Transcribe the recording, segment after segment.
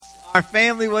Our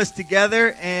family was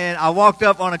together, and I walked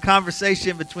up on a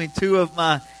conversation between two of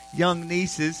my young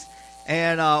nieces,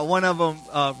 and one of them,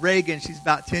 Reagan, she's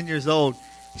about 10 years old.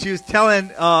 She was telling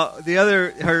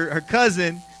her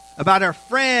cousin about her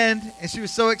friend, and she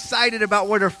was so excited about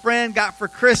what her friend got for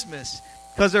Christmas,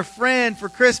 because her friend for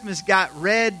Christmas got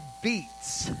red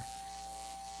Beats,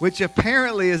 which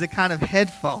apparently is a kind of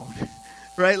headphone,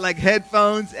 right? Like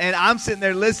headphones, and I'm sitting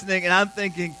there listening, and I'm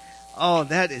thinking, oh,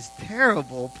 that is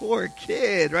terrible. Poor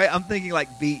kid, right? I'm thinking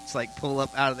like Beats, like pull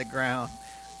up out of the ground.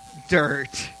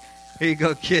 Dirt. Here you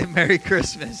go, kid. Merry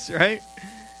Christmas, right?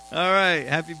 All right.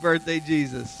 Happy birthday,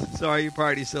 Jesus. Sorry your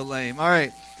party's so lame. All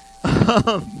right.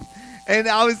 And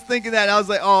I was thinking that. I was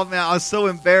like, oh, man, I was so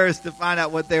embarrassed to find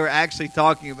out what they were actually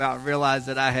talking about and realize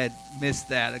that I had missed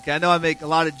that. Okay, I know I make a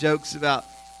lot of jokes about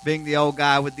being the old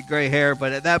guy with the gray hair,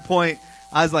 but at that point,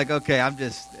 I was like, okay,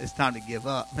 it's time to give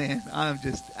up, man. I'm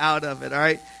just out of it, all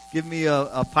right? Give me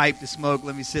a pipe to smoke.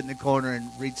 Let me sit in the corner and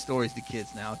read stories to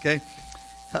kids now, okay?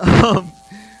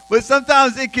 But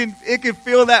sometimes it can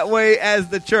feel that way as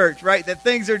the church, right? That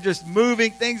things are just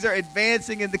moving, things are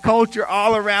advancing in the culture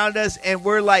all around us, and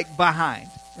we're like behind,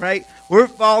 right? We're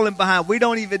falling behind. We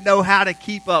don't even know how to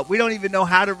keep up. We don't even know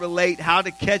how to relate, how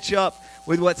to catch up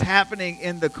with what's happening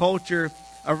in the culture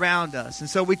around us. And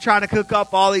so we try to cook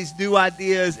up all these new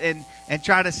ideas and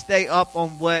try to stay up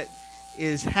on what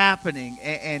is happening.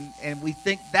 And we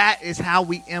think that is how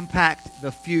we impact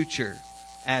the future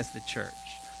as the church.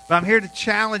 But I'm here to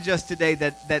challenge us today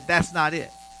that's not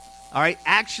it. All right?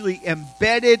 Actually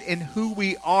embedded in who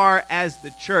we are as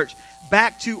the church,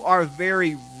 back to our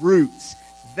very roots.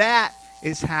 That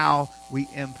is how we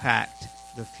impact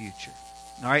the future.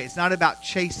 All right? It's not about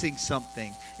chasing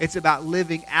something. It's about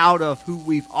living out of who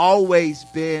we've always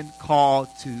been called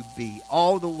to be,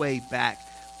 all the way back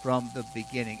from the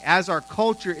beginning. As our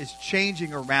culture is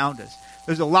changing around us,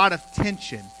 there's a lot of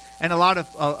tension and a lot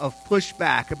of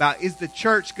pushback about, is the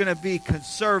church going to be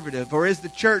conservative or is the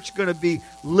church going to be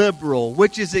liberal?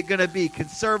 Which is it going to be,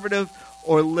 conservative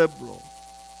or liberal?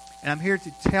 And I'm here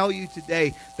to tell you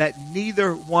today that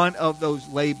neither one of those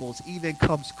labels even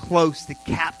comes close to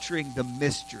capturing the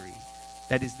mystery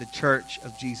that is the church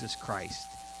of Jesus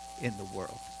Christ in the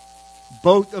world.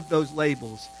 Both of those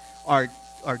labels are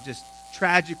just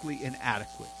tragically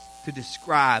inadequate to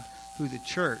describe who the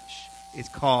church is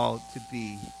called to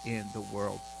be in the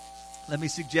world. Let me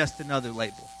suggest another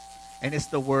label, and it's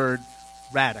the word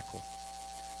radical.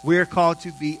 We're called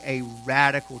to be a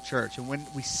radical church. And when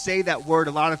we say that word,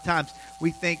 a lot of times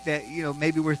we think that,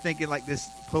 maybe we're thinking like this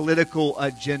political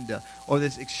agenda or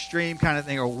this extreme kind of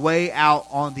thing or way out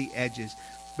on the edges.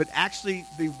 But actually,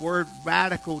 the word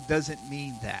radical doesn't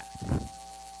mean that.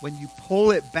 When you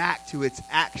pull it back to its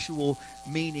actual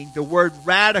meaning, the word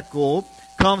radical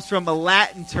comes from a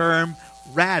Latin term,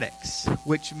 radix,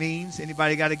 which means,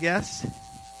 anybody got a guess?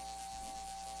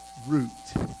 Root.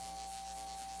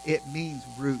 It means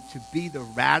root. To be the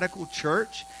radical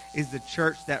church is the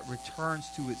church that returns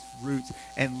to its roots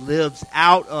and lives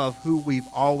out of who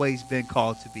we've always been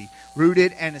called to be.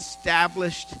 Rooted and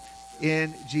established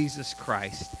in Jesus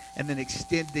Christ, and then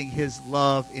extending his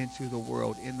love into the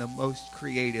world in the most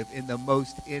creative, in the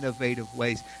most innovative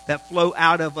ways that flow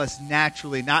out of us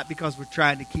naturally, not because we're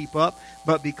trying to keep up,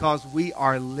 but because we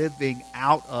are living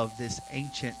out of this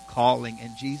ancient calling,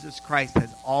 and Jesus Christ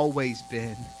has always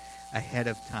been ahead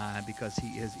of time because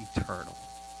he is eternal.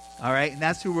 All right, and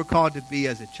that's who we're called to be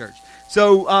as a church.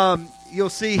 So you'll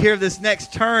see here this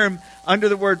next term under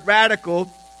the word radical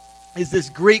is this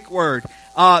Greek word.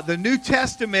 The New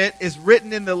Testament is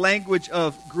written in the language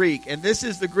of Greek, and this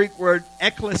is the Greek word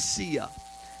ekklesia.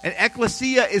 And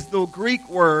ekklesia is the Greek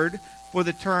word for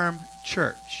the term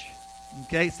church.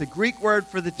 Okay, it's the Greek word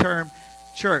for the term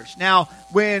church. Now,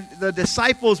 when the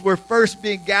disciples were first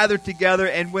being gathered together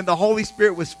and when the Holy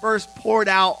Spirit was first poured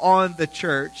out on the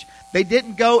church, they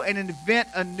didn't go and invent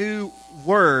a new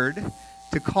word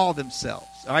to call themselves.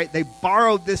 All right, they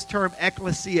borrowed this term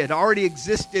ekklesia. It already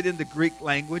existed in the Greek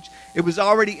language. It was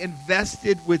already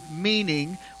invested with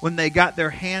meaning when they got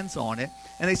their hands on it.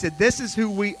 And they said, this is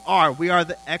who we are. We are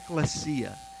the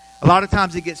ekklesia. A lot of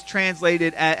times it gets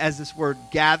translated as this word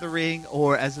gathering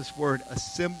or as this word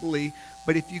assembly.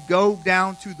 But if you go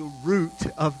down to the root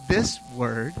of this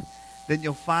word, then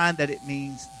you'll find that it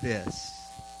means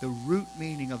this. The root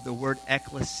meaning of the word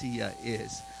ekklesia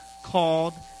is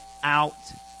called out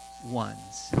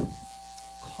ones.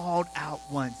 Called out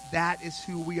ones. That is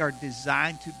who we are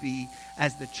designed to be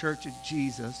as the church of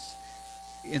Jesus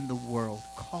in the world.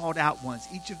 Called out ones.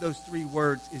 Each of those three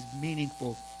words is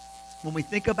meaningful when we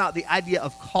think about the idea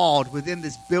of called within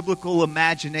this biblical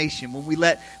imagination, when we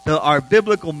let our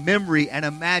biblical memory and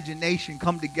imagination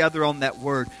come together on that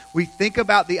word, we think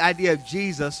about the idea of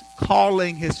Jesus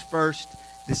calling his first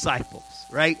disciples,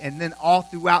 right? And then all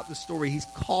throughout the story, he's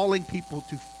calling people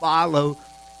to follow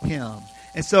him.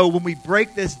 And so when we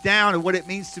break this down and what it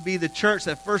means to be the church,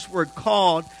 that first word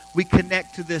called, we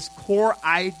connect to this core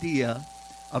idea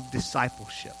of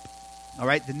discipleship. All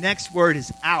right, the next word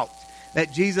is out. That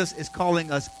Jesus is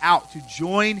calling us out to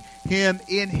join him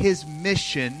in his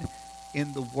mission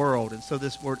in the world. And so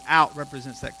this word out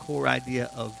represents that core idea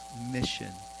of mission.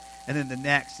 And then the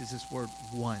next is this word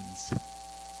ones.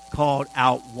 Called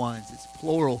out ones. It's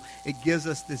plural. It gives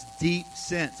us this deep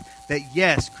sense that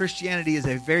yes, Christianity is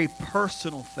a very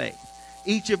personal faith.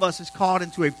 Each of us is called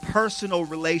into a personal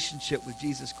relationship with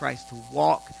Jesus Christ to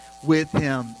walk with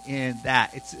him in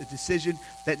that. It's a decision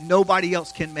that nobody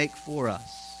else can make for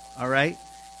us. All right?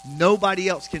 Nobody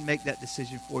else can make that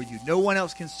decision for you. No one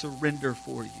else can surrender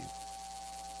for you.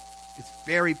 It's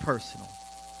very personal.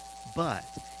 But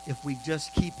if we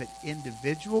just keep it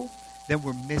individual, then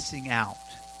we're missing out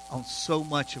on so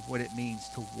much of what it means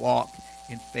to walk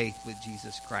in faith with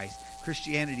Jesus Christ.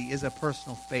 Christianity is a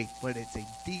personal faith, but it's a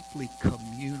deeply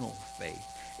communal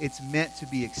faith. It's meant to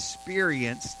be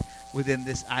experienced within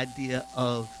this idea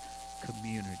of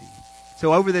community.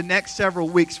 So over the next several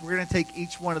weeks, we're going to take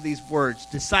each one of these words,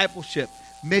 discipleship,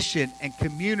 mission, and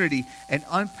community, and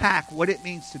unpack what it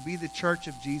means to be the church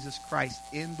of Jesus Christ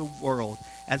in the world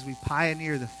as we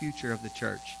pioneer the future of the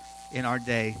church in our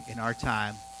day, in our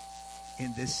time,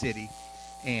 in this city,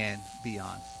 and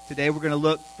beyond. Today we're going to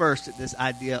look first at this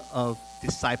idea of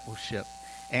discipleship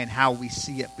and how we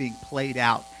see it being played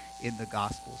out in the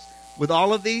Gospels. With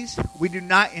all of these, we do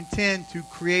not intend to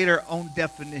create our own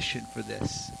definition for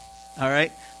this. All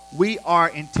right? We are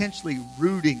intentionally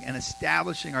rooting and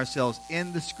establishing ourselves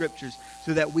in the Scriptures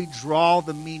so that we draw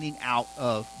the meaning out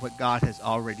of what God has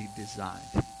already designed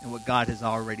and what God has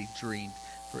already dreamed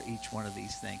for each one of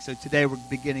these things. So today we're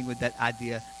beginning with that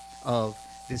idea of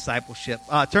discipleship.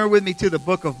 Turn with me to the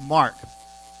book of Mark.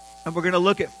 And we're going to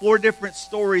look at 4 different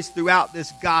stories throughout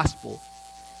this gospel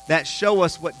that show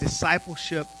us what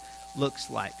discipleship looks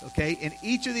like. Okay? In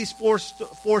each of these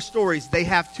four stories, they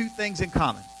have 2 things in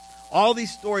common. All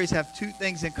these stories have 2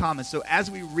 things in common. So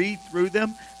as we read through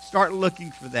them, start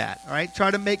looking for that. All right? Try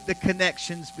to make the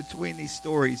connections between these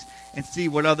stories and see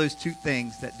what are those 2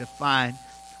 things that define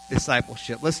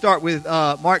discipleship. Let's start with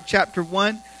Mark chapter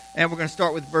 1, and we're going to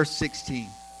start with verse 16.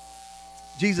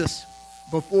 Jesus,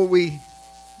 before we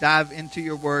dive into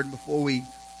your word, before we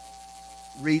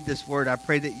read this word, I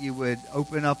pray that you would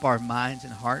open up our minds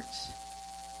and hearts.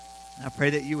 I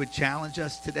pray that you would challenge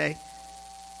us today.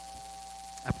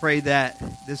 I pray that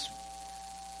this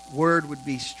word would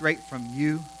be straight from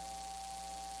you.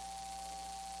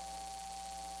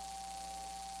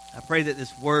 I pray that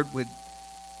this word would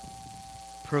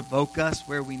provoke us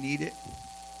where we need it.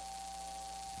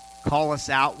 Call us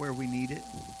out where we need it.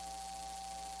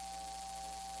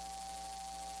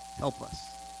 Help us.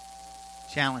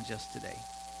 Challenge us today.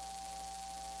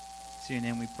 It's in your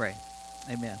name we pray.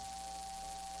 Amen.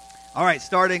 All right,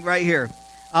 starting right here.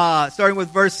 Starting with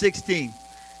verse 16.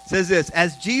 It says this,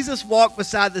 as Jesus walked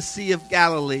beside the Sea of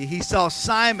Galilee, he saw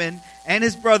Simon and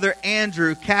his brother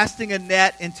Andrew casting a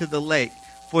net into the lake,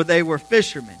 for they were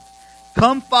fishermen.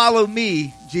 Come follow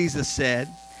me, Jesus said,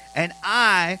 and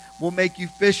I will make you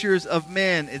fishers of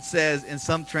men, it says in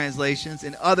some translations.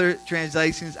 In other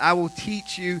translations, I will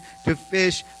teach you to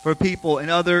fish for people. In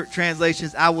other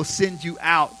translations, I will send you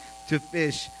out to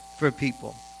fish for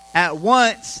people. At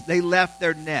once, they left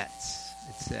their nets,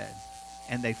 it said,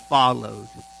 and they followed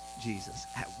Jesus.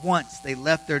 At once, they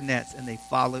left their nets and they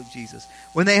followed Jesus.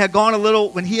 When he had gone a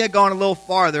little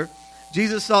farther,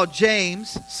 Jesus saw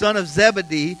James, son of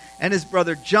Zebedee, and his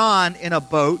brother John in a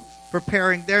boat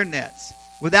preparing their nets.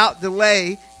 Without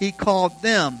delay, he called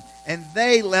them, and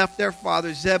they left their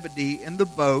father Zebedee in the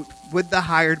boat with the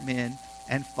hired men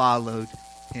and followed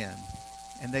him.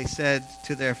 And they said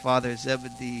to their father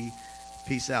Zebedee,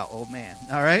 peace out, old man.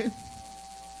 All right?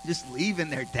 Just leaving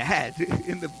their dad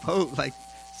in the boat, like,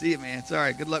 see you, man. It's all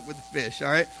right. Good luck with the fish,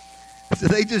 all right? So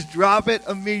they just drop it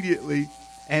immediately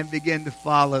and begin to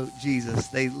follow Jesus.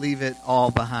 They leave it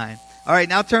all behind. All right,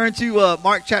 now turn to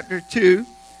Mark chapter 2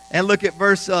 and look at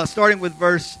starting with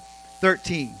verse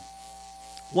 13.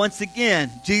 Once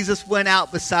again, Jesus went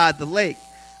out beside the lake.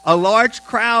 A large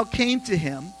crowd came to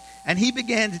him, and he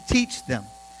began to teach them.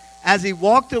 As he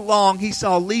walked along, he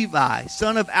saw Levi,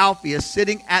 son of Alphaeus,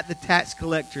 sitting at the tax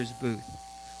collector's booth.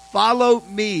 Follow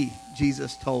me,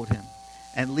 Jesus told him.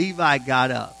 And Levi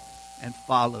got up and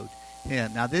followed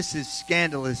him. Now, this is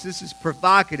scandalous. This is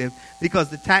provocative because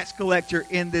the tax collector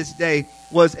in this day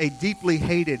was a deeply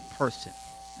hated person.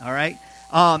 All right?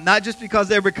 Not just because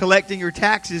they were collecting your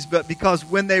taxes, but because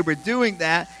when they were doing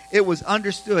that, it was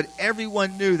understood.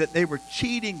 Everyone knew that they were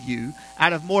cheating you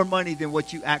out of more money than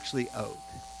what you actually owed.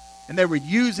 And they were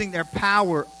using their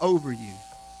power over you.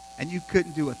 And you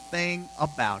couldn't do a thing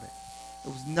about it.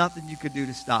 There was nothing you could do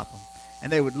to stop them.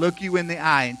 And they would look you in the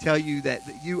eye and tell you that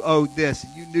you owed this,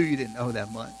 and you knew you didn't owe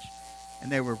that much.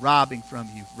 And they were robbing from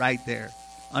you right there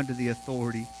under the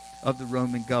authority of the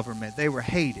Roman government. They were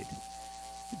hated.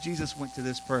 Jesus went to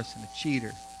this person, a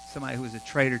cheater, somebody who was a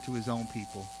traitor to his own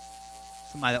people,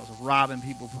 somebody that was robbing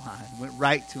people blind, went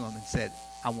right to him and said,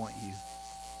 I want you.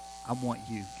 I want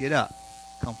you. Get up.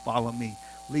 Come follow me.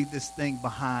 Leave this thing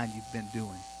behind you've been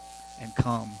doing and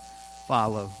come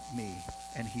follow me.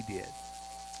 And he did.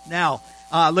 Now,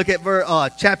 look at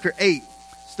chapter 8,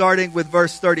 starting with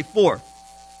verse 34.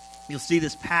 You'll see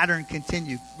this pattern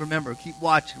continue. Remember, keep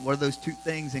watching. What are those two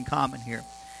things in common here?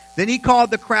 Then he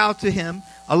called the crowd to him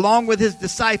along with his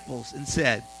disciples and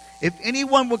said, if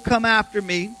anyone would come after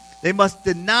me, they must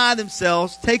deny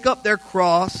themselves, take up their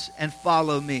cross, and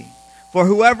follow me. For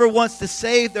whoever wants to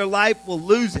save their life will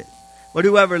lose it. But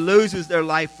whoever loses their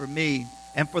life for me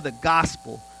and for the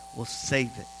gospel will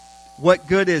save it. What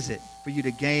good is it for you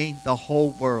to gain the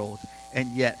whole world and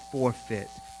yet forfeit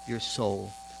your soul?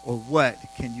 Or what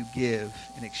can you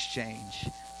give in exchange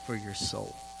for your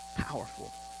soul? Powerful.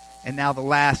 And now the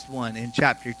last one in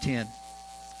chapter 10,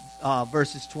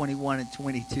 verses 21 and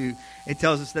 22. It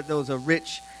tells us that there was a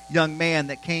rich young man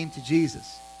that came to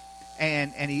Jesus.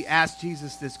 And he asked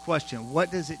Jesus this question: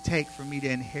 what does it take for me to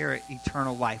inherit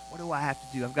eternal life? What do I have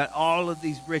to do? I've got all of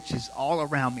these riches all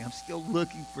around me. I'm still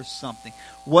looking for something.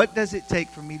 What does it take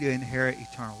for me to inherit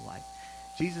eternal life?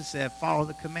 Jesus said, follow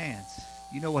the commands.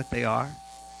 You know what they are.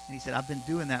 And he said, I've been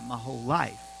doing that my whole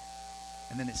life.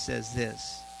 And then it says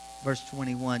this, verse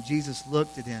 21, Jesus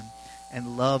looked at him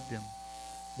and loved him.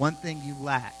 One thing you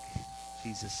lack,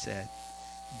 Jesus said.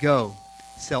 Go,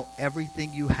 sell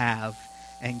everything you have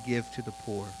and give to the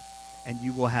poor, and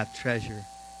you will have treasure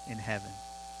in heaven.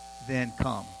 Then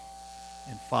come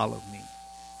and follow me.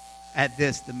 At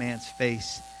this, the man's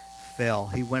face fell.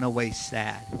 He went away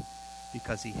sad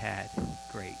because he had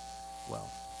great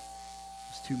wealth.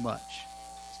 It was too much.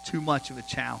 It's too much of a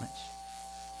challenge.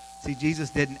 See, Jesus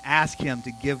didn't ask him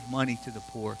to give money to the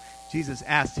poor. Jesus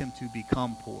asked him to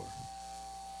become poor.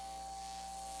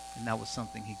 And that was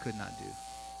something he could not do.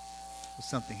 It was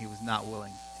something he was not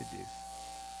willing to do.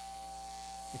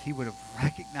 If he would have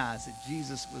recognized that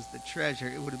Jesus was the treasure,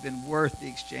 it would have been worth the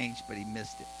exchange, but he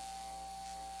missed it.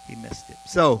 He missed it.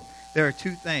 So, there are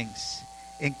two things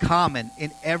in common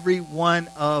in every one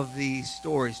of these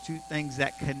stories, two things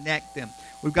that connect them.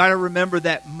 We've got to remember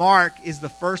that Mark is the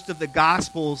first of the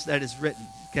Gospels that is written.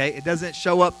 Okay, it doesn't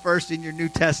show up first in your New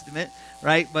Testament,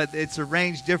 right? But it's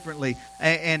arranged differently.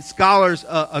 And scholars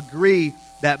agree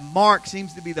that Mark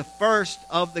seems to be the first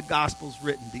of the Gospels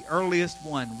written, the earliest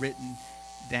one written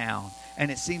down.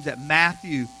 And it seems that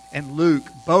Matthew and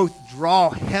Luke both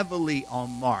draw heavily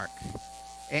on Mark.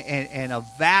 And a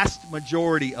vast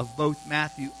majority of both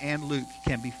Matthew and Luke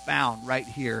can be found right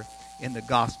here in the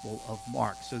Gospel of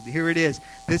Mark. So here it is.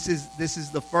 This is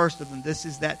the first of them. This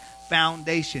is that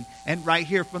foundation. And right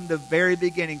here from the very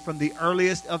beginning, from the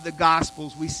earliest of the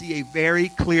Gospels, we see a very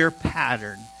clear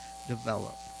pattern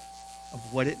develop of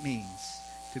what it means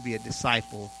to be a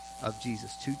disciple of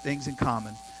Jesus. Two things in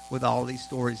common with all these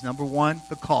stories. Number one,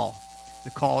 the call.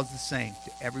 The call is the same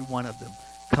to every one of them.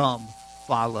 Come,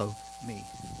 follow me.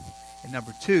 And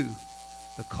number two,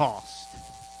 the cost.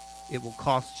 It will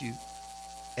cost you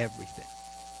everything.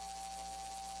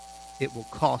 It will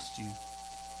cost you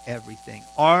everything.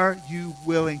 Are you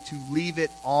willing to leave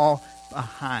it all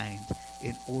behind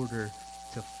in order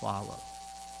to follow?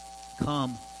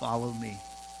 Come, follow me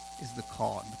is the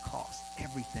call and the cost.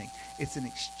 Everything. It's an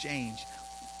exchange.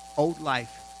 Old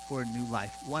life for a new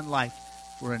life. One life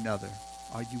for another.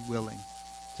 Are you willing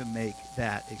to make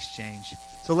that exchange?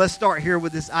 So let's start here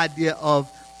with this idea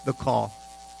of the call.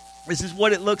 This is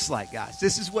what it looks like, guys.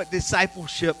 This is what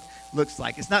discipleship looks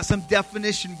like. It's not some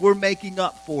definition we're making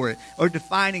up for it or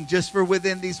defining just for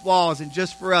within these walls and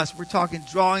just for us. We're talking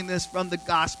drawing this from the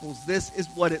Gospels. This is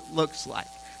what it looks like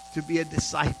to be a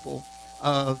disciple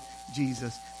of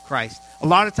Jesus Christ. A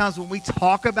lot of times when we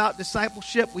talk about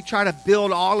discipleship, we try to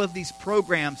build all of these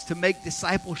programs to make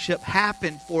discipleship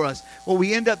happen for us. What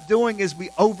we end up doing is we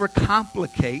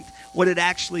overcomplicate what it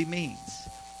actually means.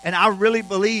 And I really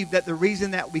believe that the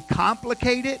reason that we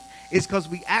complicate it is because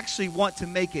we actually want to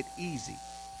make it easy.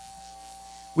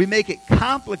 We make it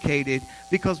complicated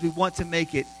because we want to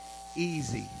make it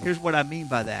easy. Here's what I mean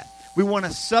by that. We want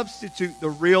to substitute the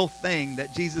real thing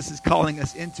that Jesus is calling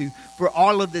us into for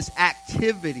all of this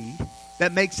activity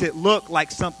that makes it look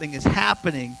like something is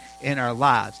happening in our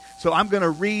lives. So I'm going to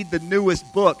read the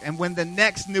newest book, and when the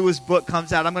next newest book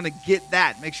comes out, I'm going to get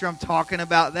that. Make sure I'm talking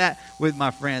about that with my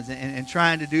friends and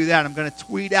trying to do that. I'm going to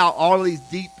tweet out all of these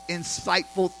deep,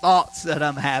 insightful thoughts that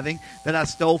I'm having that I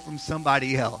stole from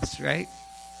somebody else, right?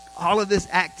 All of this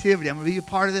activity. I'm going to be a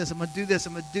part of this. I'm going to do this.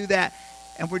 I'm going to do that.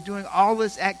 And we're doing all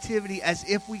this activity as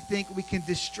if we think we can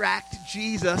distract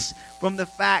Jesus from the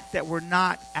fact that we're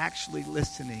not actually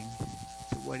listening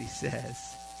to what he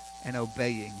says and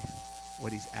obeying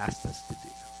what he's asked us to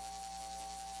do.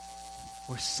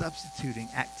 We're substituting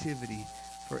activity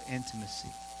for intimacy.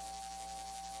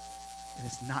 And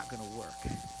it's not going to work.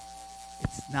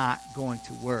 It's not going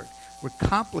to work. We're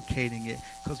complicating it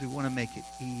because we want to make it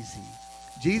easy.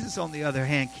 Jesus, on the other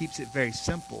hand, keeps it very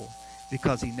simple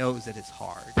because he knows that it's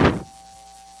hard.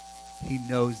 He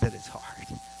knows that it's hard.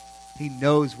 He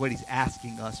knows what he's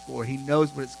asking us for. He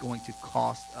knows what it's going to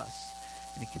cost us.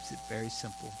 And he keeps it very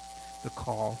simple. The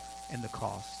call and the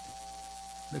cost.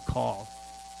 The call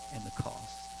and the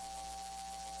cost.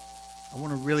 I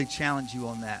want to really challenge you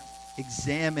on that.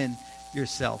 Examine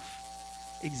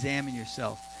yourself. Examine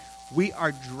yourself. We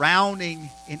are drowning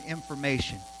in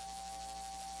information.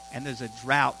 And there's a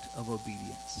drought of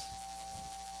obedience.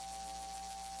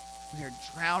 We are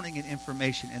drowning in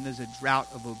information, and there's a drought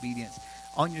of obedience.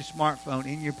 On your smartphone,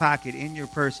 in your pocket, in your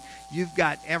purse, you've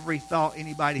got every thought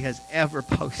anybody has ever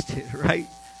posted, right?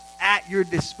 At your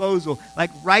disposal.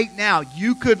 Like right now,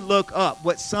 you could look up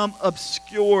what some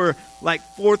obscure, like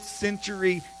 4th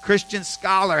century Christian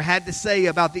scholar had to say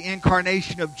about the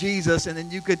incarnation of Jesus, and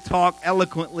then you could talk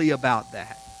eloquently about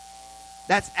that.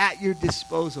 That's at your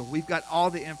disposal. We've got all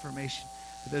the information,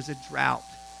 but there's a drought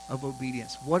of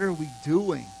obedience. What are we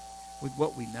doing with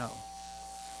what we know?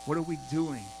 What are we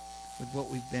doing with what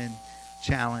we've been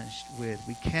challenged with?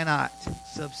 We cannot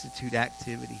substitute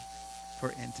activity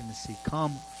for intimacy.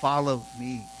 Come, follow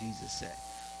me, Jesus said.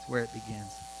 That's where it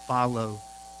begins. Follow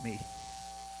me.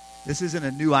 This isn't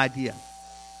a new idea.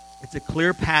 It's a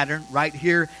clear pattern right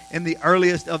here in the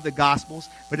earliest of the Gospels,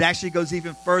 but it actually goes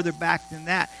even further back than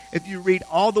that. If you read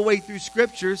all the way through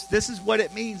Scriptures, this is what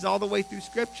it means all the way through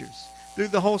Scriptures, through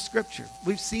the whole Scripture.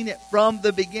 We've seen it from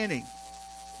the beginning.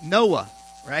 Noah,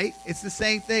 right? It's the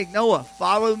same thing. Noah,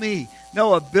 follow me.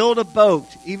 Noah, build a boat,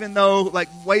 even though, like,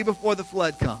 way before the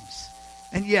flood comes.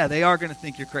 And yeah, they are going to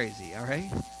think you're crazy, all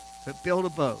right? But build a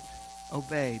boat.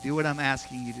 Obey. Do what I'm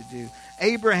asking you to do.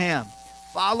 Abraham,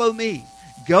 follow me.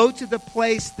 Go to the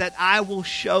place that I will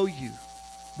show you.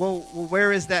 Well,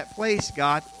 where is that place,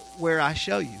 God? Where I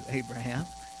show you, Abraham.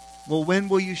 Well, when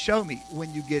will you show me?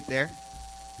 When you get there.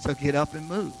 So get up and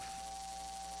move.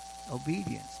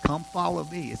 Obedience. Come follow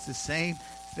me. It's the same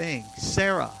thing.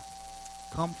 Sarah,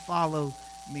 come follow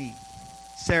me.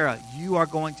 Sarah, you are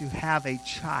going to have a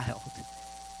child.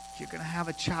 You're going to have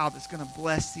a child that's going to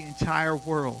bless the entire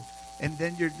world. And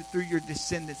then through your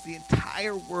descendants, the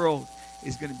entire world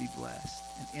is going to be blessed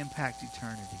and impact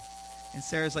eternity. And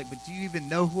Sarah's like, but do you even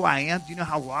know who I am? Do you know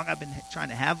how long I've been trying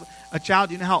to have a child?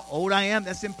 Do you know how old I am?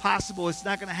 That's impossible. It's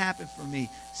not going to happen for me.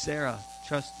 Sarah,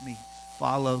 trust me.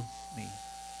 Follow me.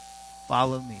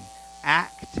 Follow me.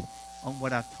 Act on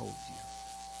what I've told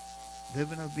you.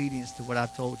 Live in obedience to what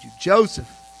I've told you. Joseph,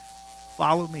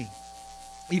 follow me.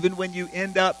 Even when you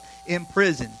end up in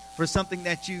prison for something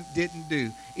that you didn't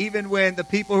do. Even when the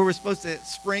people who were supposed to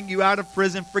spring you out of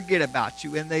prison forget about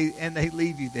you and they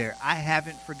leave you there. I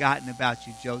haven't forgotten about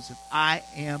you, Joseph. I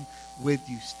am with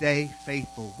you. Stay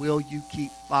faithful. Will you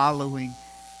keep following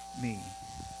me?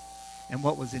 And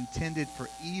what was intended for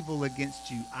evil against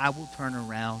you, I will turn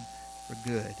around for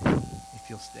good if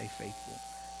you'll stay faithful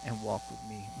and walk with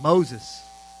me. Moses,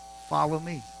 follow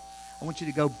me. I want you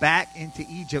to go back into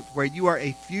Egypt where you are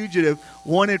a fugitive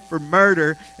wanted for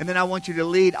murder. And then I want you to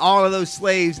lead all of those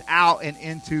slaves out and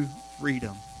into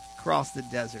freedom. Across the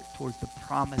desert towards the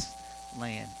promised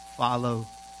land. Follow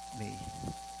me.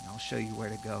 And I'll show you where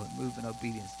to go and move in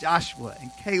obedience. Joshua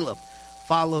and Caleb,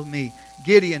 follow me.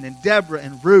 Gideon and Deborah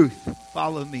and Ruth,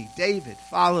 follow me. David,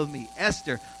 follow me.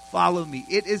 Esther, follow me.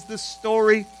 It is the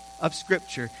story of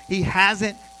Scripture. He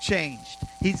hasn't changed.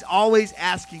 He's always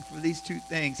asking for these two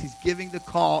things. He's giving the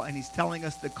call and he's telling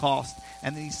us the cost.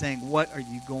 And then he's saying, what are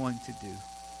you going to do?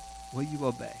 Will you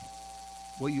obey?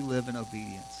 Will you live in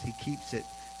obedience? He keeps it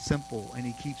simple and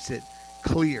he keeps it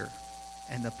clear.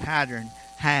 And the pattern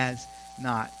has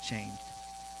not changed.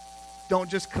 Don't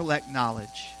just collect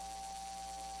knowledge.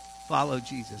 follow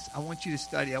Jesus. I want you to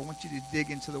study. I want you to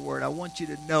dig into the Word. I want you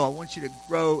to know. I want you to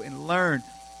grow and learn.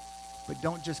 But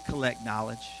don't just collect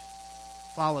knowledge.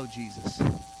 Follow Jesus.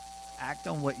 Act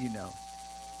on what you know.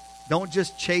 Don't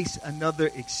just chase another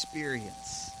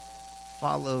experience.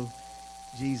 Follow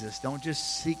Jesus. Don't just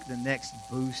seek the next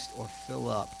boost or fill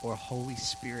up or Holy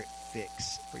Spirit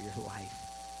fix for your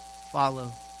life.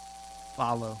 Follow.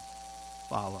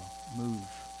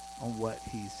 Move on what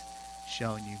He's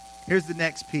shown you. Here's the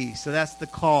next piece. So that's the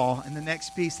call. And the next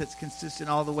piece that's consistent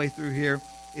all the way through here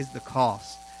is the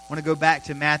cost. I want to go back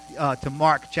to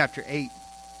Mark chapter 8,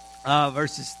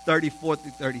 verses 34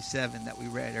 through 37 that we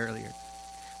read earlier.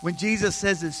 When Jesus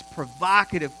says this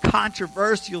provocative,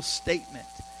 controversial statement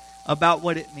about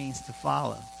what it means to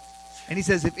follow. And He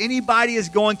says, if anybody is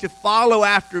going to follow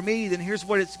after me, then here's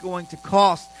what it's going to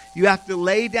cost. You have to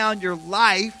lay down your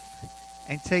life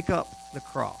and take up the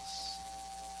cross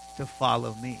to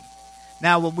follow me.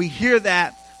 Now, when we hear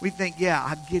that, we think, yeah,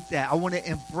 I get that. I want to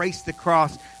embrace the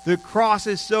cross. The cross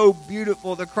is so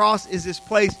beautiful. The cross is this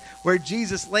place where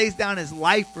Jesus lays down His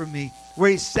life for me, where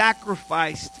He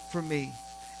sacrificed for me,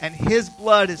 and His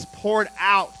blood is poured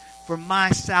out for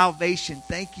my salvation.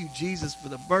 Thank you, Jesus, for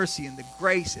the mercy and the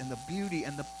grace and the beauty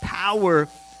and the power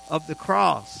of the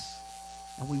cross.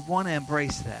 And we want to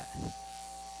embrace that.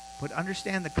 But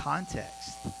understand the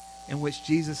context in which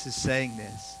Jesus is saying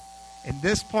this. In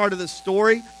this part of the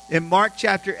story, in Mark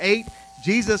chapter 8,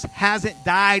 Jesus hasn't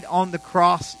died on the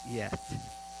cross yet.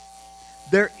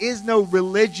 There is no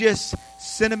religious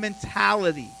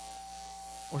sentimentality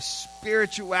or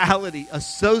spirituality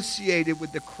associated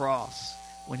with the cross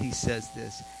when He says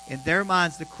this. In their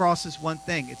minds, the cross is one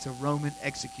thing. It's a Roman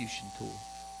execution tool.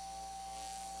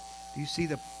 Do you see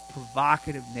the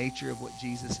provocative nature of what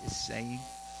Jesus is saying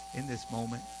in this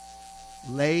moment?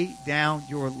 Lay down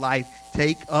your life,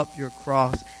 take up your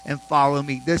cross, and follow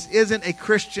me. This isn't a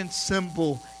Christian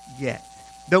symbol yet.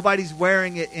 Nobody's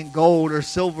wearing it in gold or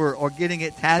silver or getting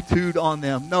it tattooed on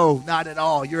them. No, not at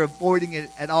all. You're avoiding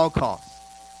it at all costs.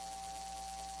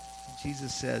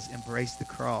 Jesus says, embrace the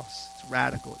cross. It's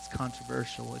radical, it's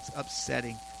controversial, it's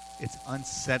upsetting, it's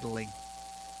unsettling.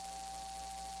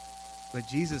 But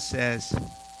Jesus says,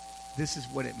 this is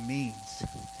what it means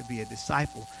to be a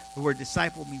disciple. The word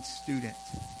disciple means student.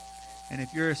 And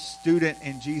if you're a student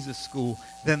in Jesus school,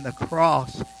 then the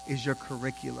cross is your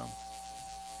curriculum.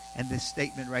 And this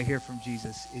statement right here from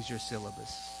Jesus is your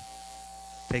syllabus.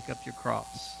 Take up your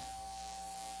cross.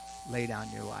 Lay down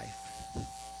your life.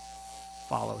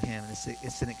 Follow Him.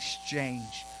 It's an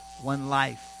exchange. One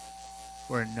life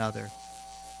for another.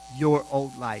 Your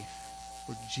old life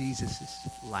for Jesus'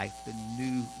 life. The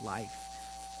new life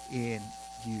in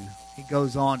you. He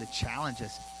goes on to challenge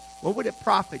us. What would it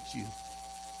profit you?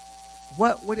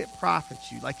 What would it profit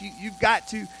you? Like you've got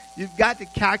to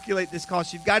calculate this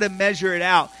cost. You've got to measure it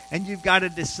out, and you've got to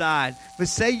decide. But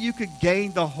say you could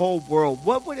gain the whole world.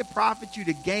 What would it profit you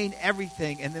to gain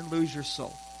everything and then lose your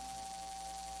soul?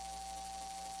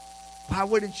 Why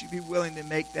wouldn't you be willing to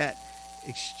make that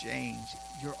exchange?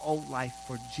 Your old life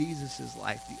for Jesus'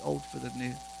 life, the old for the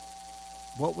new.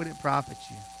 What would it profit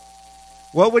you?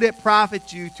 What would it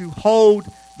profit you to hold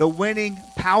the winning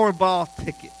Powerball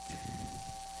ticket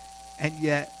and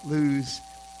yet lose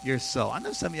your soul? I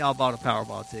know some of y'all bought a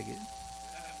Powerball ticket.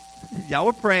 Y'all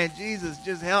were praying, Jesus,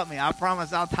 just help me. I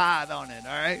promise I'll tithe on it,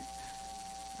 all right?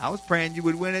 I was praying you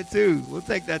would win it too. We'll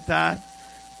take that tithe.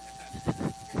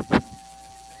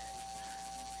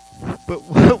 But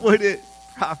what would it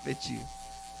profit you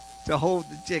to hold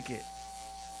the ticket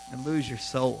and lose your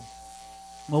soul?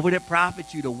 What would it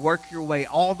profit you to work your way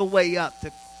all the way up,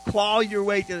 to claw your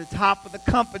way to the top of the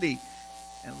company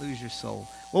and lose your soul?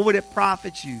 What would it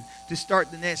profit you to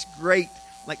start the next great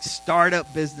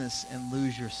startup business and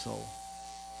lose your soul?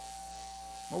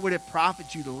 What would it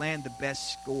profit you to land the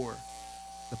best score,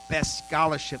 the best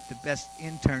scholarship, the best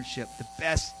internship, the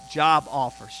best job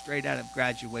offer straight out of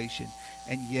graduation,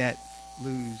 and yet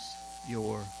lose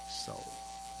your soul?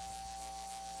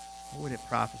 What would it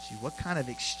profit you? What kind of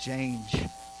exchange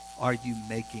are you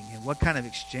making? And what kind of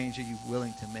exchange are you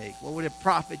willing to make? What would it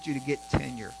profit you to get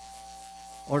tenure?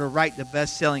 Or to write the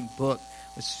best-selling book,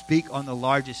 or speak on the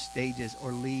largest stages,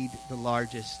 or lead the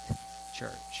largest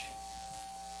church?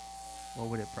 What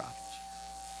would it profit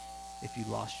you if you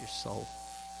lost your soul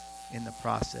in the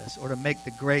process? Or to make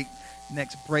the great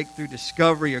next breakthrough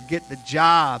discovery, or get the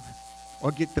job,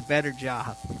 or get the better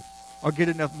job, or get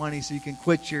enough money so you can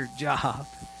quit your job?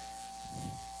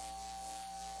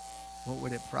 What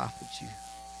would it profit you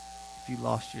if you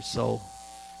lost your soul?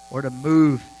 Or to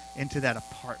move into that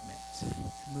apartment,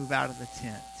 move out of the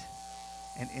tent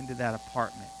and into that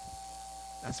apartment?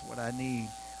 That's what I need.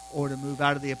 or to move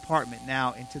out of the apartment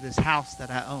now into this house that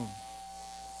I own,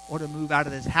 or to move out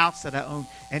of this house that I own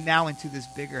and now into this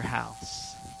bigger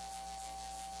house.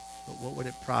 But what would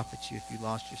it profit you if you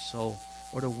lost your soul?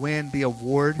 Or to win the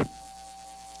award,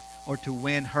 or to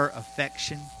win her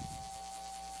affection,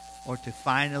 or to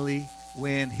finally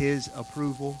win his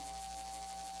approval?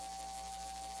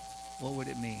 What would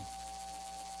it mean?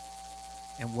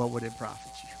 And what would it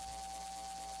profit you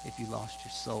if you lost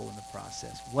your soul in the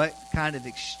process? What kind of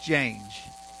exchange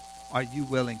are you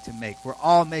willing to make? We're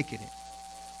all making it.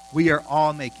 We are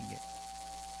all making it.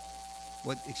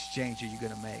 What exchange are you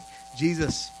going to make?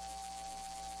 Jesus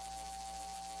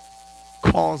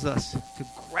calls us to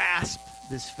grasp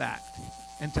this fact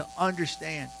and to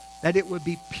understand that it would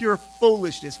be pure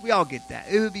foolishness. We all get that.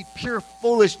 It would be pure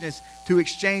foolishness to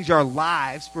exchange our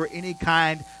lives for any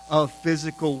kind of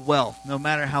physical wealth, no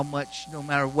matter how much, no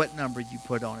matter what number you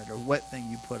put on it or what thing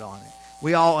you put on it.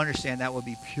 We all understand that would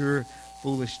be pure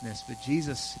foolishness. But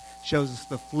Jesus shows us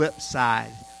the flip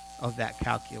side of that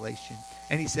calculation.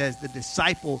 And he says the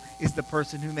disciple is the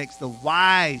person who makes the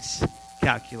wise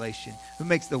calculation, who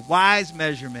makes the wise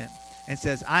measurement and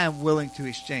says, I am willing to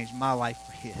exchange my life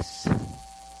for his.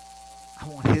 I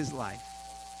want his life.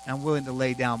 And I'm willing to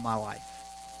lay down my life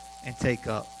and take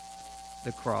up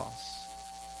the cross.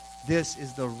 This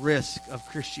is the risk of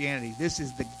Christianity. This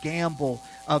is the gamble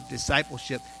of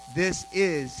discipleship. This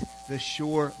is the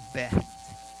sure bet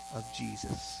of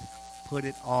Jesus. Put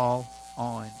it all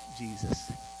on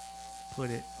Jesus. Put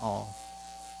it all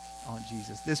on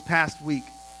Jesus. This past week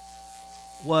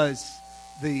was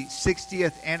the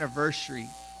 60th anniversary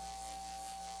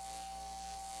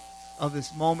of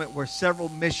this moment where several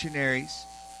missionaries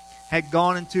had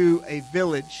gone into a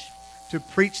village to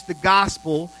preach the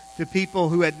gospel to people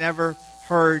who had never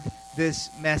heard this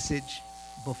message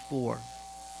before.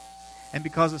 And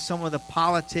because of some of the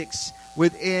politics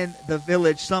within the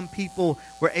village, some people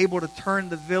were able to turn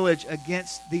the village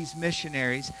against these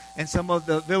missionaries, and some of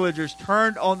the villagers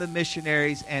turned on the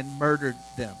missionaries and murdered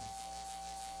them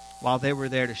while they were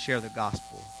there to share the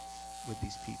gospel with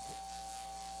these people.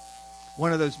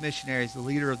 One of those missionaries, the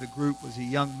leader of the group, was a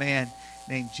young man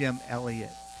named Jim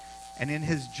Elliot. And in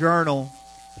his journal,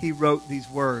 he wrote these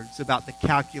words about the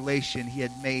calculation he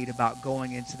had made about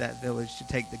going into that village to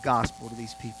take the gospel to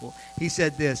these people. He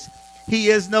said this: "He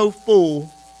is no fool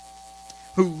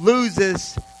who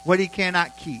loses what he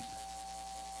cannot keep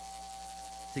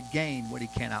to gain what he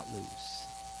cannot lose."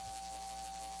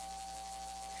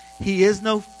 He is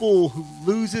no fool who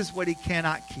loses what he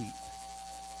cannot keep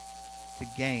to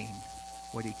gain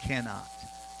what he cannot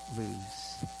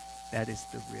lose. That is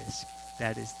the risk.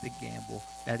 That is the gamble.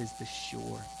 That is the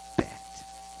sure bet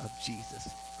of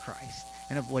Jesus Christ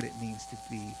and of what it means to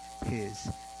be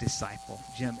his disciple.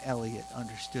 Jim Elliot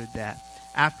understood that.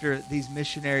 After these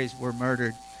missionaries were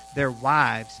murdered, their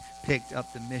wives picked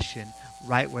up the mission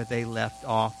right where they left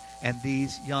off. And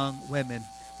these young women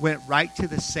went right to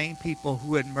the same people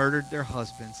who had murdered their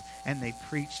husbands, and they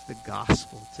preached the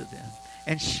gospel to them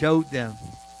and showed them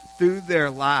through their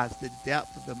lives the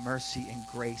depth of the mercy and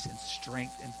grace and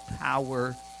strength and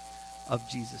power of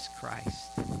Jesus Christ.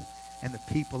 And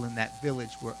the people in that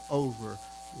village were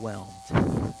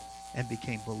overwhelmed and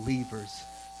became believers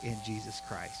in Jesus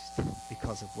Christ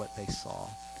because of what they saw.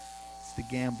 It's the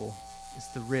gamble. It's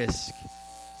the risk.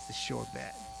 It's the sure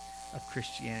bet of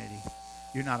Christianity.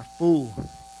 You're not a fool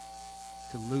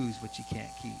to lose what you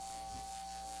can't keep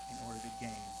in order to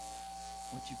gain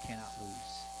what you cannot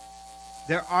lose.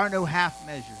 There are no half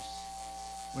measures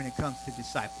when it comes to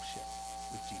discipleship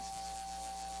with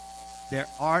Jesus. There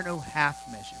are no half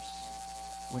measures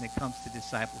when it comes to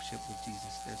discipleship with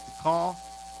Jesus. There's the call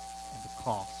and the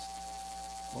cost.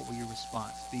 What will your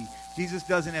response be? Jesus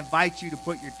doesn't invite you to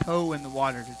put your toe in the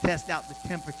water to test out the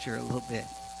temperature a little bit.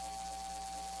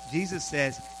 Jesus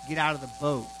says, get out of the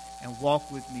boat and walk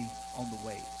with me on the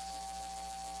waves.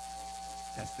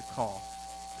 That's the call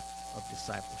of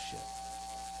discipleship.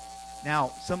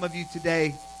 Now, some of you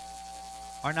today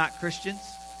are not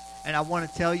Christians, and I want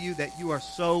to tell you that you are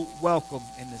so welcome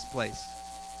in this place.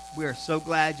 We are so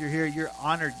glad you're here. You're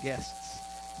honored guests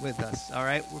with us, all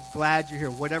right? We're glad you're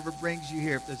here. Whatever brings you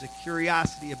here, if there's a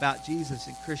curiosity about Jesus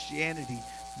and Christianity,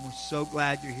 we're so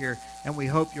glad you're here, and we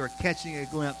hope you're catching a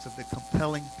glimpse of the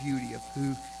compelling beauty of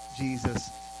who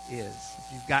Jesus is. If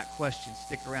you've got questions,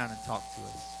 stick around and talk to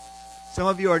us. Some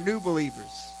of you are new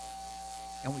believers,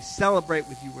 and we celebrate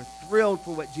with you. We're thrilled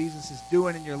for what Jesus is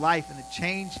doing in your life and the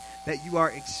change that you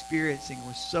are experiencing.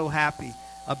 We're so happy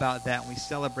about that, and we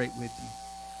celebrate with you.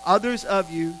 Others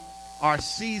of you are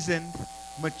seasoned,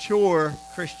 mature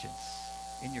Christians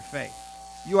in your faith.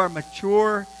 You are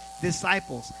mature.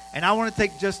 disciples. And I want to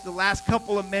take just the last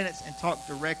couple of minutes and talk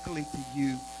directly to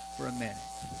you for a minute.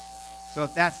 So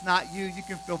if that's not you, you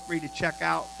can feel free to check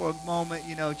out for a moment,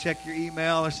 check your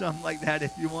email or something like that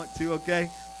if you want to, okay?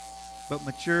 But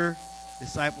mature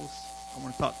disciples, I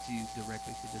want to talk to you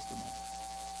directly for just a moment.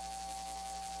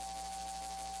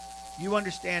 You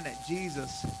understand that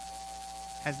Jesus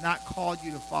has not called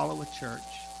you to follow a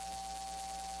church.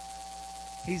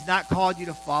 He's not called you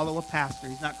to follow a pastor.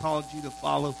 He's not called you to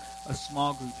follow a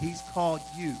small group. He's called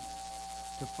you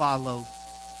to follow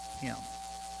him.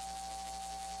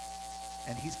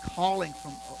 And he's calling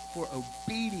for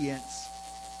obedience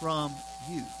from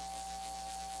you.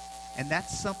 And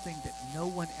that's something that no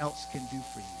one else can do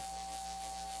for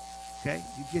you. Okay?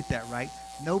 You get that, right?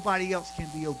 Nobody else can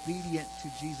be obedient to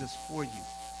Jesus for you.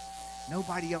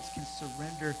 Nobody else can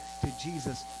surrender to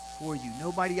Jesus for you.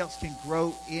 Nobody else can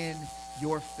grow in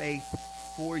your faith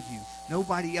for you.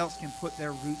 Nobody else can put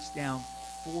their roots down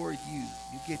for you.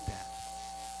 You get that?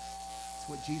 It's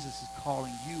what Jesus is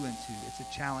calling you into. It's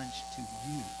a challenge to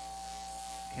you.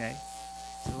 Okay?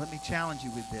 So let me challenge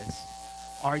you with this.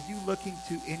 Are you looking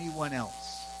to anyone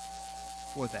else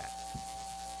for that?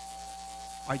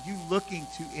 Are you looking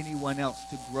to anyone else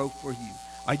to grow for you?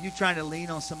 Are you trying to lean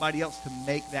on somebody else to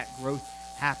make that growth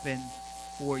happen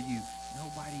for you?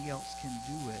 Nobody else can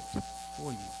do it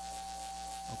for you.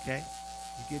 Okay?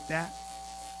 You get that?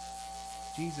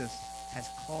 Jesus has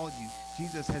called you.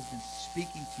 Jesus has been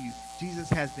speaking to you. Jesus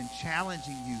has been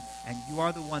challenging you, and you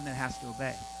are the one that has to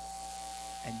obey.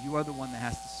 And you are the one that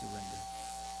has to surrender.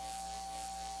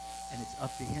 And it's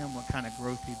up to him what kind of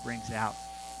growth he brings out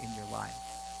in your life.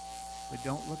 But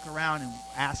don't look around and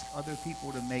ask other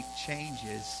people to make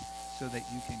changes so that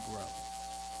you can grow.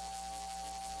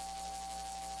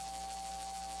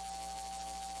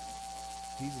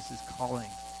 Jesus is calling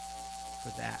for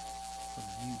that from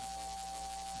you.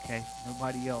 Okay?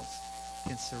 Nobody else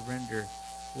can surrender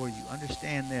for you.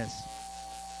 Understand this.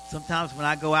 Sometimes when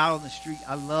I go out on the street,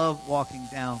 I love walking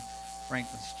down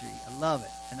Franklin Street. I love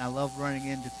it. And I love running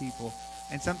into people.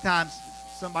 And sometimes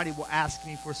somebody will ask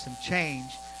me for some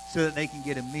change so that they can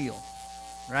get a meal.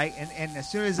 Right? And as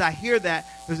soon as I hear that,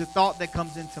 there's a thought that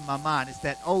comes into my mind. It's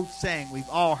that old saying. We've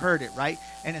all heard it, right?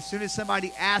 And as soon as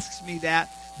somebody asks me that,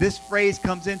 this phrase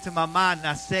comes into my mind, and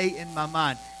I say in my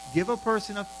mind, give a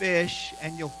person a fish,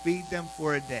 and you'll feed them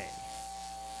for a day.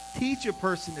 Teach a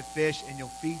person to fish, and you'll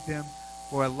feed them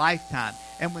for a lifetime.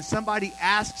 And when somebody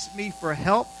asks me for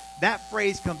help, that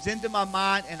phrase comes into my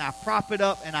mind, and I prop it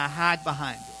up, and I hide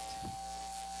behind it.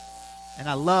 And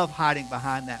I love hiding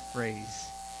behind that phrase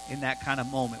in that kind of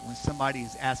moment when somebody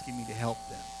is asking me to help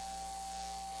them.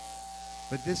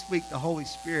 But this week, the Holy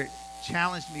Spirit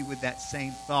challenged me with that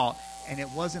same thought, and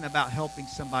it wasn't about helping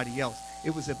somebody else.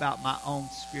 It was about my own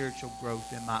spiritual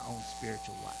growth and my own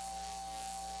spiritual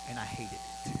life. And I hated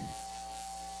it.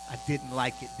 I didn't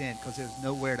like it then because there was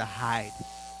nowhere to hide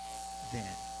then.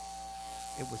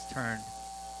 It was turned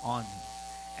on me.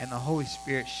 And the Holy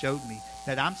Spirit showed me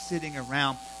that I'm sitting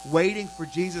around waiting for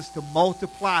Jesus to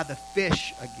multiply the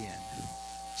fish again.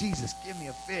 Jesus, give me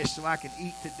a fish so I can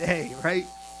eat today, right?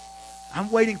 I'm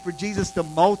waiting for Jesus to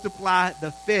multiply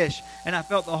the fish. And I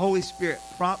felt the Holy Spirit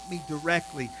prompt me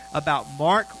directly about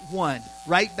Mark 1,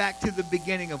 right back to the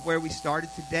beginning of where we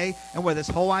started today and where this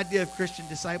whole idea of Christian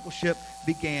discipleship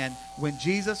began, when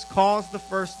Jesus calls the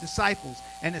first disciples.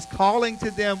 And his calling to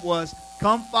them was,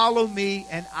 come follow me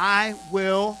and I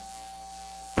will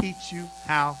teach you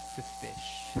how to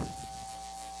fish.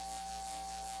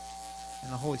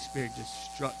 And the Holy Spirit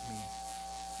just struck me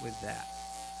with that.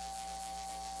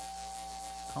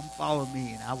 Come follow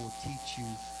me and I will teach you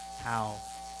how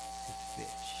to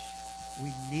fish.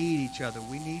 We need each other.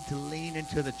 We need to lean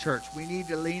into the church. We need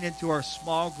to lean into our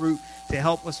small group to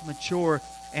help us mature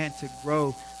and to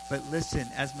grow. But listen,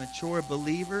 as mature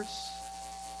believers,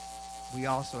 we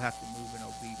also have to move in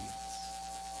obedience.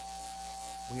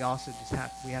 We also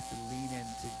we have to lean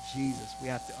into Jesus. We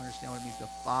have to understand what it means to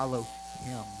follow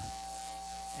him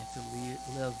and to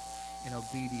live in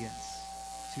obedience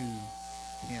to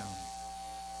him.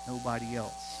 Nobody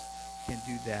else can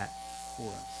do that for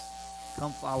us.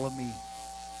 Come follow me,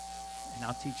 and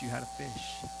I'll teach you how to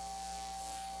fish.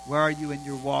 Where are you in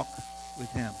your walk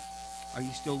with him? Are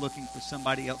you still looking for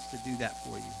somebody else to do that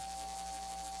for you?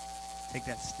 Take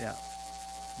that step.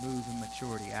 Move in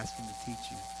maturity. Ask him to teach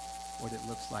you what it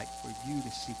looks like for you to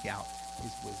seek out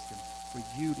his wisdom, for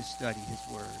you to study his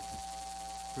word,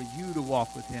 for you to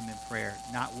walk with him in prayer,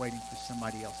 not waiting for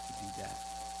somebody else to do that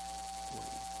for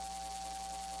you.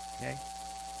 Okay?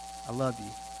 I love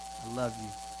you. I love you.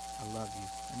 I love you.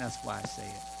 And that's why I say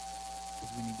it.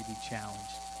 Because we need to be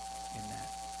challenged in that.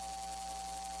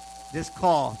 This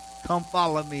call, come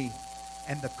follow me,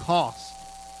 and the cost,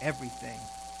 everything.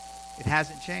 It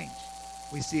hasn't changed.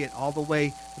 We see it all the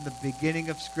way from the beginning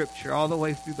of Scripture, all the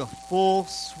way through the full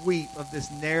sweep of this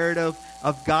narrative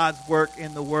of God's work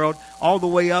in the world, all the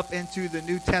way up into the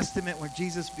New Testament where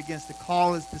Jesus begins to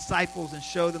call his disciples and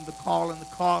show them the call and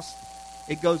the cost.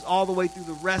 It goes all the way through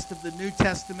the rest of the New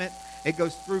Testament. It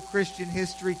goes through Christian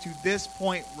history to this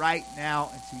point right now,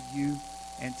 and to you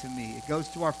and to me. It goes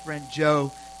to our friend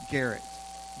Jo Garrett.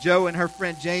 Jo and her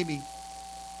friend Jamie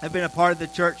have been a part of the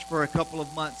church for a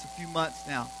few months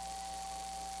now.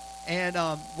 And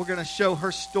we're going to show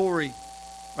her story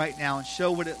right now and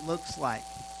show what it looks like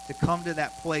to come to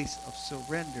that place of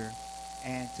surrender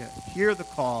and to hear the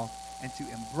call and to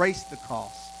embrace the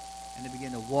cost and to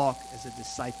begin to walk as a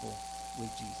disciple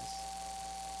with Jesus.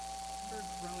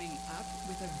 Growing up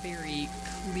with a very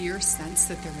clear sense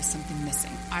that there was something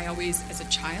missing. I always, as a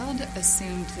child,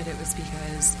 assumed that it was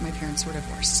because my parents were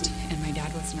divorced and my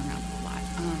dad wasn't around a lot.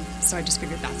 So I just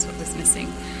figured that's what was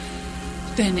missing.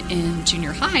 Then in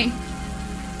junior high,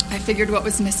 I figured what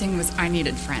was missing was I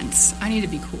needed friends. I need to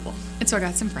be cool. And so I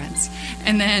got some friends.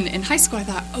 And then in high school, I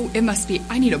thought, it must be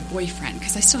I need a boyfriend,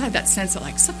 because I still had that sense that,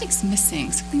 like, something's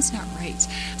missing, something's not right.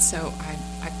 So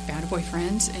I found a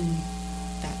boyfriend, and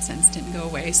that sense didn't go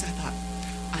away. So I thought,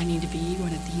 I need to be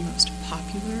one of the most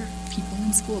popular people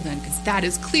in school then, because that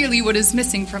is clearly what is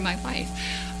missing from my life.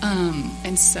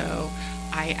 And so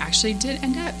I actually did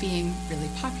end up being really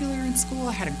popular in school.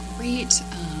 I had a great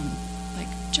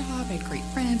job. I had great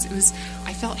friends.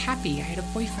 I felt happy. I had a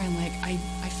boyfriend. I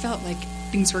felt like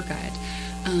things were good.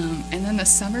 And then the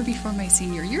summer before my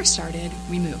senior year started,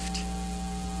 we moved.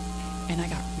 And I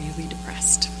got really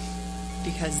depressed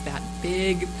because that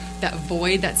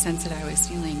void, that sense that I was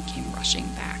feeling came rushing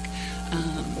back.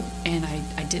 And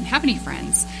I didn't have any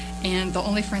friends. And the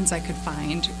only friends I could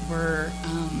find were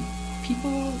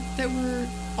people that were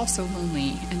also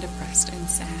lonely and depressed and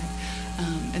sad.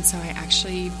 And so I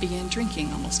actually began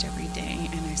drinking almost every day,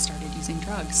 and I started using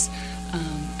drugs.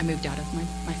 I moved out of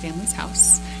my family's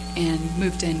house and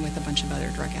moved in with a bunch of other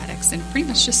drug addicts and pretty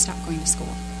much just stopped going to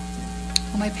school.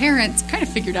 Well, my parents kind of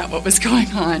figured out what was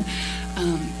going on,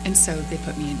 and so they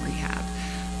put me in rehab.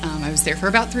 I was there for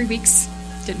about 3 weeks.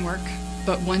 Didn't work.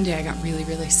 But one day I got really,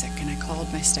 really sick, and I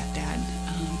called my stepdad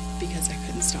because I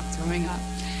couldn't stop throwing up.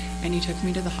 And he took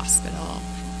me to the hospital.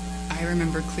 I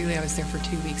remember clearly I was there for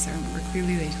 2 weeks. I remember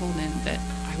clearly they told him that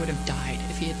I would have died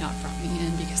if he had not brought me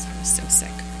in because I was so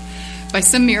sick. By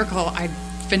some miracle, I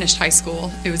finished high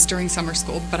school. It was during summer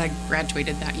school, but I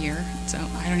graduated that year. So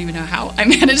I don't even know how I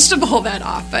managed to pull that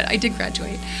off, but I did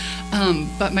graduate.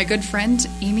 But my good friend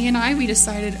Amy and I, we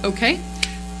decided, okay,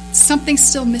 something's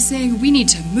still missing. We need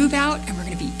to move out, and we're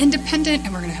going to be independent,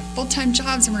 and we're going to have full-time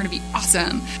jobs, and we're going to be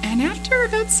awesome. And after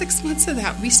about 6 months of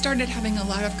that, we started having a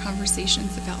lot of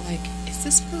conversations about, is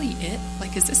this really it?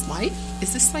 Is this life?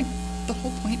 Is this, the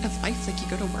whole point of life? You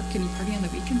go to work and you party on the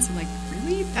weekends, and,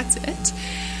 really? That's it?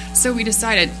 So we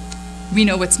decided, we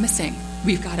know what's missing.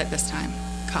 We've got it this time.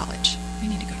 College. We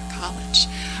need to go to college.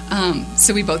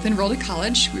 So we both enrolled at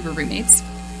college. We were roommates.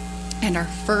 And our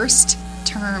first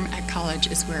term at college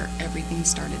is where everything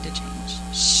started to change.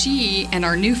 She and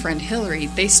our new friend Hillary,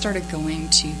 they started going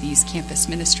to these campus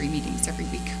ministry meetings every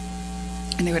week.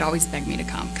 And they would always beg me to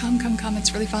come. Come.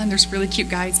 It's really fun. There's really cute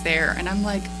guys there. And I'm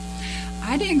like,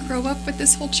 I didn't grow up with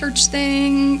this whole church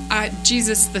thing.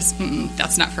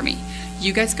 That's not for me.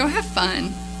 You guys go have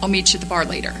fun. I'll meet you at the bar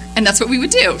later. And that's what we would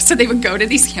do. So they would go to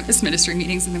these campus ministry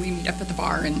meetings, and then we meet up at the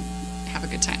bar and have a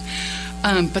good time.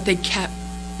 But they kept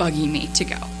bugging me to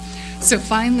go. So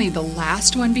finally, the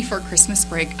last one before Christmas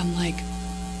break, I'm like,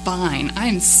 fine,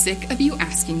 I'm sick of you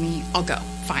asking me. I'll go.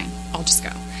 Fine, I'll just go.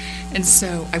 And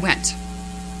so I went.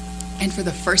 And for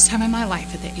the first time in my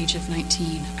life, at the age of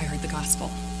 19, I heard the gospel.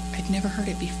 I'd never heard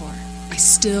it before. I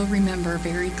still remember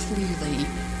very clearly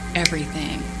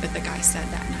everything that the guy said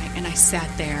that night. And I sat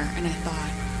there and I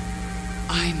thought,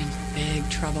 I'm in big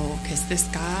trouble because this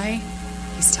guy,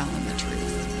 he's telling the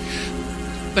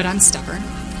truth. But I'm stubborn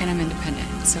and I'm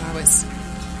independent. So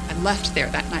I left there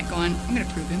that night going, I'm going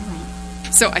to prove him wrong.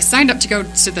 So I signed up to go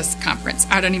to this conference.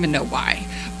 I don't even know why,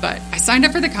 but I signed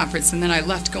up for the conference, and then I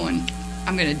left going,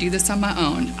 I'm going to do this on my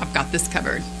own. I've got this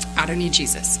covered. I don't need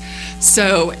Jesus.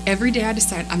 So every day I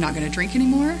decide I'm not going to drink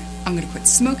anymore. I'm going to quit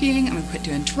smoking. I'm going to quit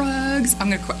doing drugs. I'm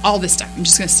going to quit all this stuff. I'm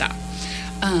just going to stop.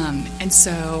 And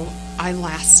so I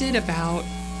lasted about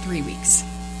 3 weeks.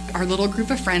 Our little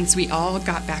group of friends, we all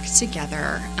got back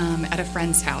together at a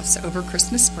friend's house over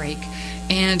Christmas break,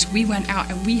 and we went out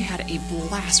and we had a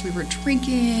blast. We were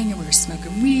drinking and we were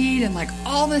smoking weed and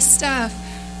all this stuff,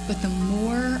 But the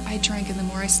more I drank and the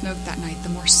more I smoked that night, the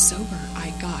more sober I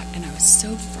got, and I was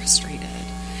so frustrated.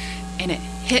 And it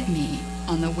hit me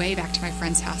on the way back to my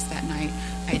friend's house that night.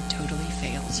 I had totally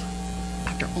failed.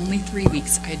 After only 3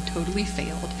 weeks, I had totally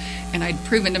failed, and I'd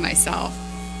proven to myself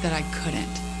that I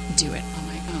couldn't do it on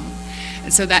my own.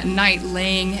 And so that night,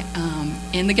 laying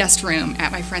in the guest room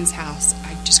at my friend's house,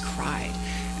 I just cried.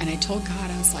 And I told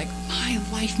God, I was like, my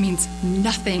life means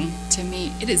nothing to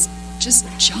me. It is just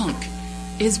junk.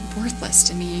 It is worthless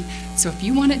to me. So if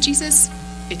you want it, Jesus,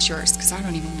 it's yours, because I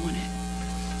don't even want it.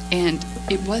 And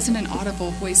it wasn't an audible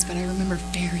voice, but I remember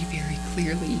very, very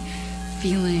clearly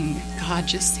feeling God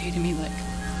just say to me, like,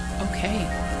 okay,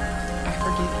 I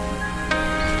forgive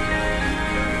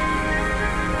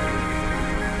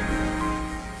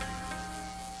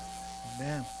you.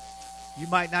 Amen. You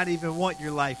might not even want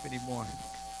your life anymore.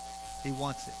 He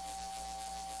wants it.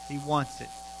 He wants it.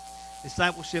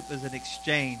 Discipleship is an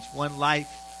exchange, one life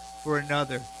for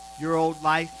another. Your old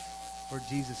life for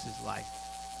Jesus' life.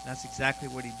 And that's exactly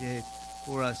what he did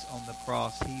for us on the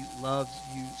cross. He loves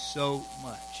you so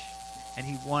much. And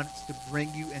he wants to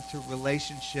bring you into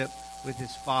relationship with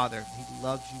his Father. He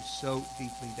loves you so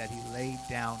deeply that he laid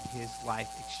down his life,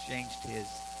 exchanged his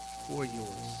for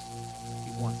yours.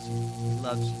 He wants you. He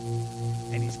loves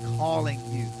you. And he's calling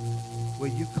you.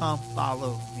 Will you come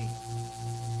follow me?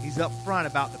 He's up front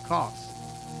about the cost.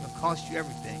 It's going to cost you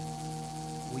everything.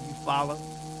 Will you follow?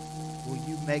 Will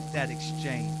you make that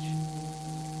exchange?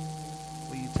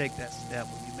 Will you take that step?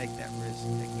 Will you make that risk,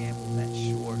 that gamble, that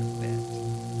sure bet?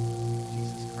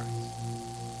 Jesus Christ.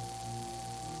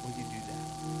 Will you do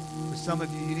that? For some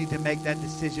of you, you need to make that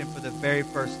decision for the very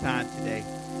first time today.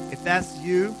 If that's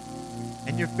you,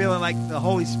 and you're feeling like the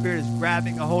Holy Spirit is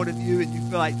grabbing a hold of you, and you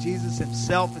feel like Jesus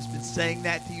himself has been saying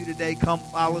that to you today, come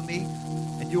follow me,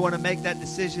 and you want to make that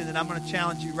decision, then I'm going to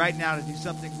challenge you right now to do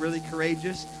something really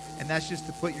courageous, and that's just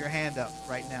to put your hand up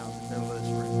right now in the middle of this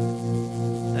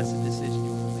room. That's a decision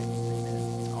you want to make.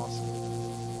 Amen. Awesome.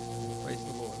 Praise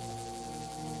the Lord.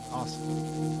 Awesome.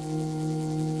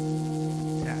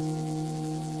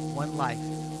 Fantastic. One life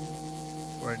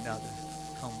for another.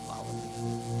 Come follow me.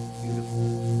 Beautiful.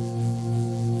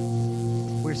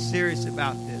 We're serious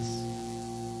about this.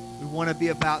 We want to be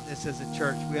about this as a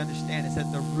church. We understand it's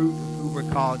at the root of who we're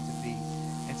called to be.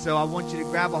 And so I want you to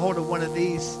grab a hold of one of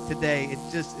these today.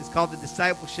 It's called the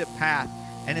Discipleship Path.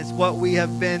 And it's what we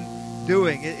have been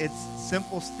doing. It's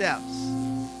simple steps.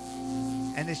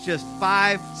 And it's just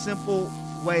 5 simple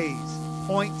ways,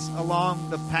 points along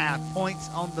the path,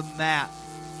 points on the map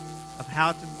of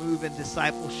how to move in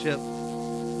discipleship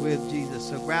with Jesus.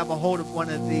 So grab a hold of one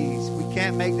of these. We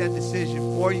can't make that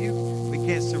decision for you. We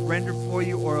can't surrender for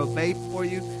you or obey for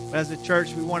you. But as a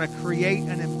church, we want to create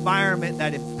an environment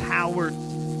that empowers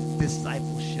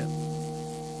discipleship.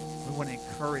 We want to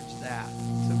encourage that.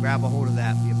 So grab a hold of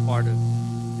that. Be a part of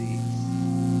these.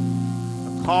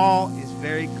 The call is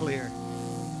very clear.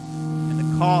 And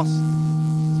the cost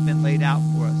has been laid out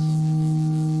for us.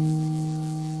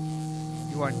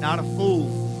 You are not a fool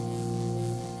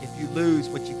you lose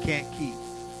what you can't keep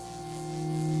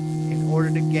in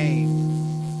order to gain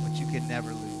what you can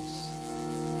never lose.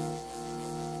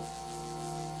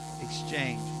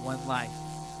 Exchange one life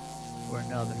for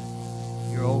another.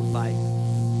 Your old life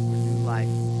for new life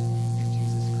in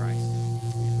Jesus Christ.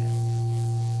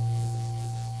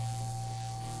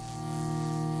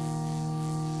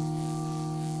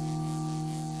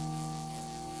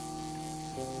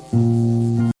 Amen.